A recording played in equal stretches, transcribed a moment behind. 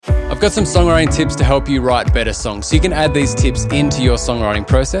got some songwriting tips to help you write better songs. So you can add these tips into your songwriting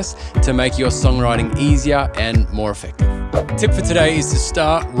process to make your songwriting easier and more effective. Tip for today is to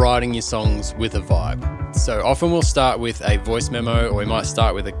start writing your songs with a vibe. So often we'll start with a voice memo, or we might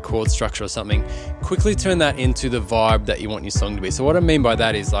start with a chord structure or something. Quickly turn that into the vibe that you want your song to be. So what I mean by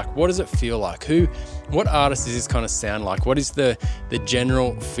that is, like, what does it feel like? What artist does this kind of sound like? What is the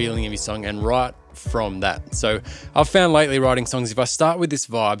general feeling of your song? And write from that. So I've found lately writing songs, if I start with this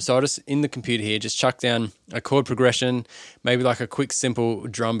vibe, so I just, in the computer here, just chuck down a chord progression, maybe like a quick simple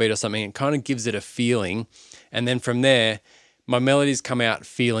drum beat or something. It kind of gives it a feeling. And then from there, my melodies come out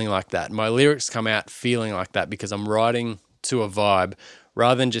feeling like that. My lyrics come out feeling like that because I'm writing to a vibe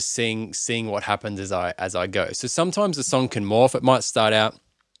rather than just seeing what happens as I go. So sometimes the song can morph. It might start out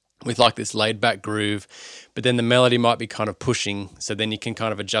with like this laid back groove, but then the melody might be kind of pushing. So then you can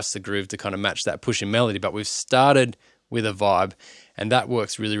kind of adjust the groove to kind of match that pushing melody. But we've started with a vibe, and that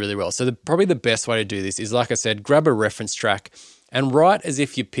works really, really well. So probably the best way to do this is, like I said, grab a reference track and write as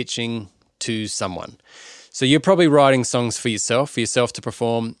if you're pitching to someone. So you're probably writing songs for yourself to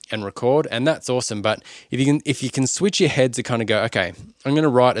perform and record, and that's awesome. But if you can switch your head to kind of go, okay, I'm going to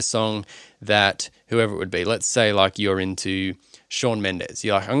write a song that whoever it would be, let's say like you're into Shawn Mendes.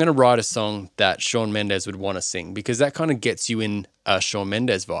 You're like, I'm going to write a song that Shawn Mendes would want to sing, because that kind of gets you in a Shawn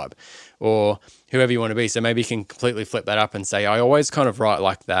Mendes vibe, or whoever you want to be. So maybe you can completely flip that up and say, I always kind of write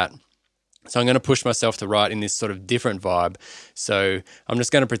like that. So I'm going to push myself to write in this sort of different vibe. So I'm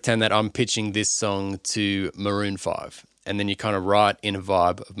just going to pretend that I'm pitching this song to Maroon 5. And then you kind of write in a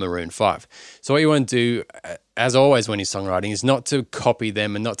vibe of Maroon 5. So what you want to do, as always when you're songwriting, is not to copy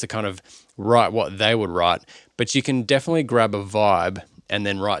them and not to kind of write what they would write, but you can definitely grab a vibe and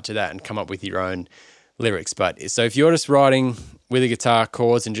then write to that and come up with your own lyrics. But so if you're just writing with a guitar,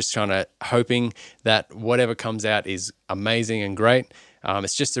 chords, and just trying to hoping that whatever comes out is amazing and great,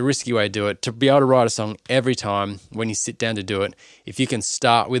 it's just a risky way to do it. To be able to write a song every time when you sit down to do it, if you can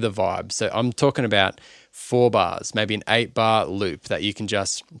start with a vibe. So I'm talking about 4 bars, maybe an 8-bar loop that you can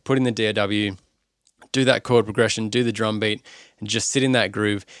just put in the DAW, do that chord progression, do the drum beat, and just sit in that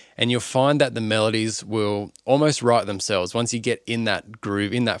groove. And you'll find that the melodies will almost write themselves. Once you get in that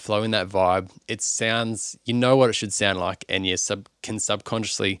groove, in that flow, in that vibe, it sounds, you know what it should sound like, and you can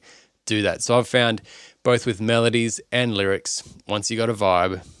subconsciously do that. So I've found both with melodies and lyrics, once you got a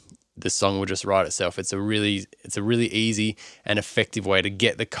vibe, the song will just write itself. It's a really easy and effective way to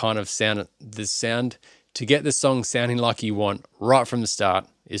get the kind of sound, to get the song sounding like you want right from the start,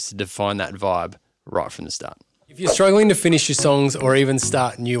 is to define that vibe right from the start. If you're struggling to finish your songs or even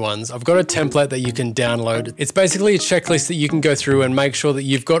start new ones, I've got a template that you can download. It's basically a checklist that you can go through and make sure that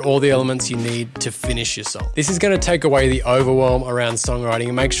you've got all the elements you need to finish your song. This is going to take away the overwhelm around songwriting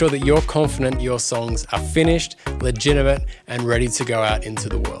and make sure that you're confident your songs are finished, legitimate, and ready to go out into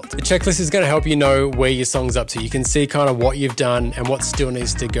the world. The checklist is going to help you know where your song's up to. You can see kind of what you've done and what still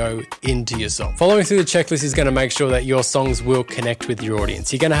needs to go into your song. Following through the checklist is going to make sure that your songs will connect with your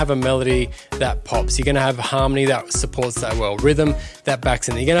audience. You're going to have a melody that pops. You're going to have harmony that supports that well, rhythm that backs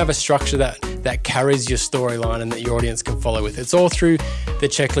in. You're going to have a structure that carries your storyline and that your audience can follow with. It's all through the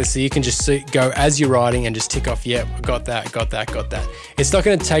checklist, so you can just go as you're writing and just tick off, yep, got that. It's not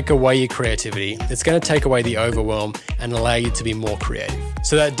going to take away your creativity. It's going to take away the overwhelm and allow you to be more creative.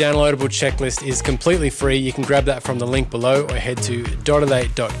 So that downloadable checklist is completely free. You can grab that from the link below or head to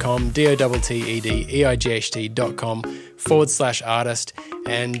dotted8.com, dotted8.com/artist,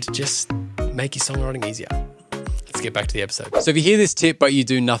 and just make your songwriting easier. Let's get back to the episode. So if you hear this tip but you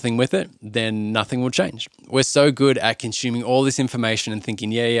do nothing with it, then nothing will change. We're so good at consuming all this information and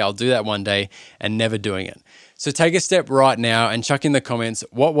thinking, yeah, I'll do that one day, and never doing it. So take a step right now and chuck in the comments,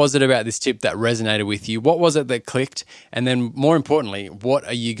 what was it about this tip that resonated with you? What was it that clicked? And then more importantly, what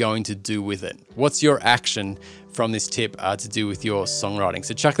are you going to do with it? What's your action from this tip to do with your songwriting?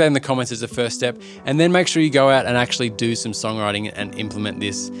 So chuck that in the comments as a first step, and then make sure you go out and actually do some songwriting and implement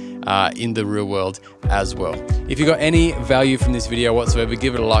this in the real world as well. If you got any value from this video whatsoever,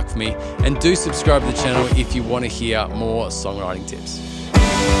 give it a like for me, and do subscribe to the channel if you want to hear more songwriting tips.